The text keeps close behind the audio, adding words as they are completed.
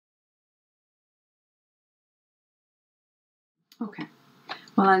Okay,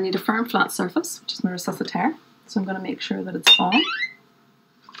 well I need a firm flat surface, which is my resuscitaire, so I'm going to make sure that it's on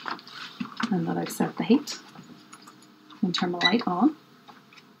and that I've set the heat. I'm going to turn my light on.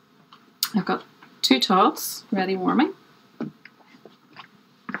 I've got 2 towels ready warming.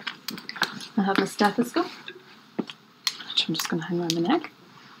 I have my stethoscope, which I'm just going to hang around my neck.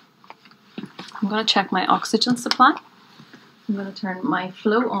 I'm going to check my oxygen supply. I'm going to turn my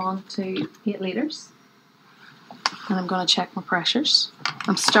flow on to 8 litres. And I'm going to check my pressures.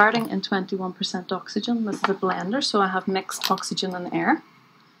 I'm starting in 21% oxygen. This is a blender, so I have mixed oxygen and air.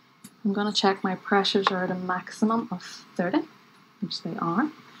 I'm going to check my pressures are at a maximum of 30, which they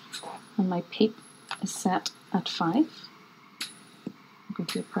are. And my PEEP is set at 5. I'll go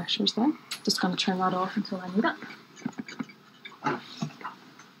through the pressures there. Just going to turn that off until I need it. I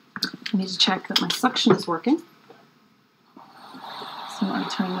need to check that my suction is working. So I'll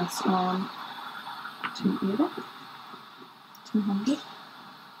turn this on to 80. 200.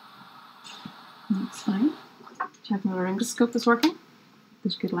 That's fine. Check my laryngoscope is working.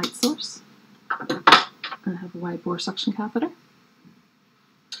 There's a good light source. And I have a wide bore suction catheter.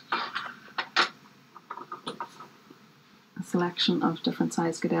 A selection of different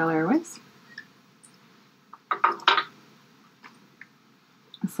size Goodell airways.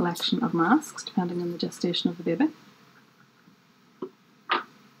 A selection of masks depending on the gestation of the baby.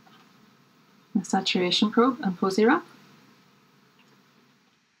 A saturation probe and posy wrap.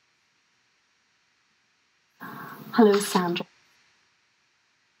 Hello, Sandra.